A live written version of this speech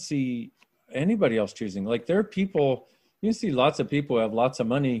see anybody else choosing. Like there are people, you see lots of people who have lots of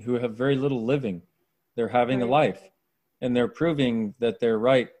money who have very little living. They're having a life and they're proving that they're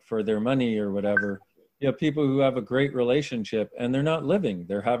right for their money or whatever. You have people who have a great relationship and they're not living,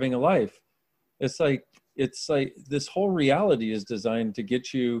 they're having a life. It's like this whole reality is designed to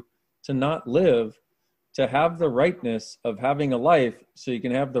get you to not live, to have the rightness of having a life so you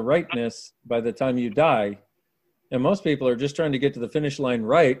can have the rightness by the time you die. And most people are just trying to get to the finish line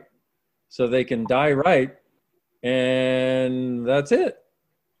right so they can die right. And that's it.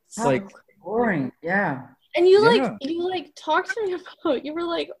 It's like boring. Yeah. And you talked to me about, you were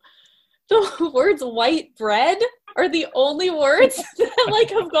like, the words white bread are the only words that like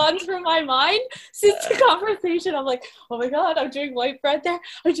have gone through my mind since the conversation. I'm like, oh my God, I'm doing white bread there.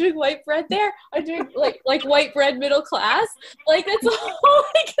 I'm doing white bread there. I'm doing like white bread middle class. Like that's all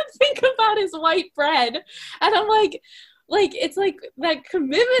I can think about is white bread. And I'm like it's like that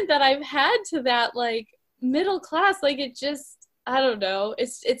commitment that I've had to that like middle class. Like it just, I don't know.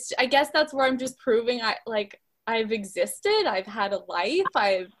 It's I guess that's where I'm just proving I've existed. I've had a life.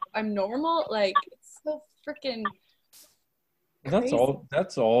 I'm normal. Like it's so freaking crazy.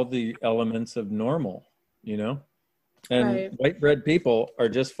 That's all the elements of normal, you know? And Right. White bread people are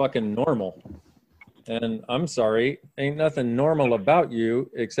just fucking normal. And I'm sorry, ain't nothing normal about you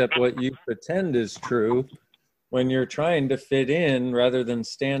except what you pretend is true when you're trying to fit in rather than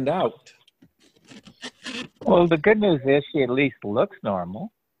stand out. Well, the good news is she at least looks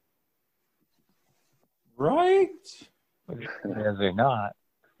normal. Right? Is or not.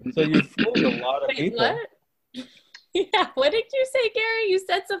 So you fooled a lot of Wait, people. what? Yeah, what did you say, Gary? You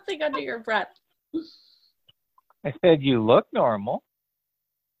said something under your breath. I said you look normal.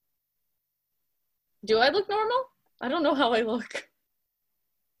 Do I look normal? I don't know how I look.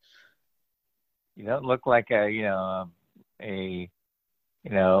 You don't look like a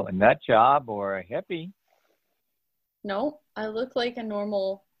nut job or a hippie. No, I look like a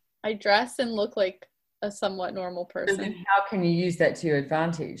normal. I dress and look like a somewhat normal person. Then how can you use that to your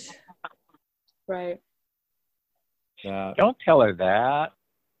advantage? Right. Yeah. Don't tell her that.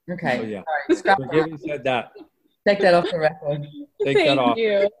 Okay. Oh, yeah. Sorry, scrap Forgive that. me said that. Take that off the record. Take that off.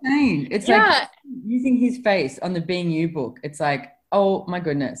 Thank you. It's like using his face on the Being You book. It's like, oh my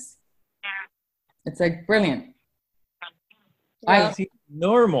goodness. It's like brilliant. Yeah. See,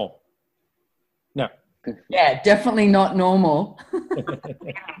 normal. No. Yeah, definitely not normal.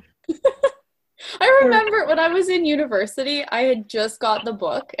 I remember when I was in university, I had just got the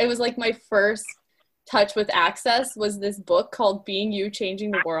book. It was like my first touch with Access was this book called Being You,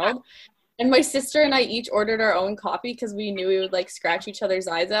 Changing the World. And my sister and I each ordered our own copy because we knew we would like scratch each other's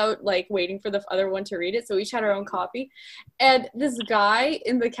eyes out, like waiting for the other one to read it. So we each had our own copy. And this guy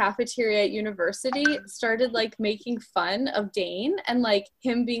in the cafeteria at university started like making fun of Dane and like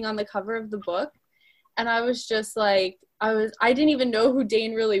him being on the cover of the book. And I was just like, I didn't even know who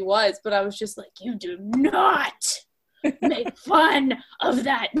Dane really was, but I was just like, you do not make fun of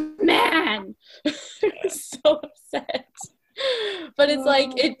that man. I was so upset. But it's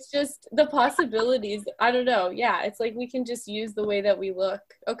like, it's just the possibilities. I don't know. Yeah, it's like we can just use the way that we look.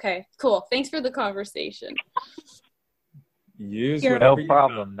 Okay, cool. Thanks for the conversation. Use No whatever you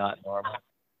problem, not normal.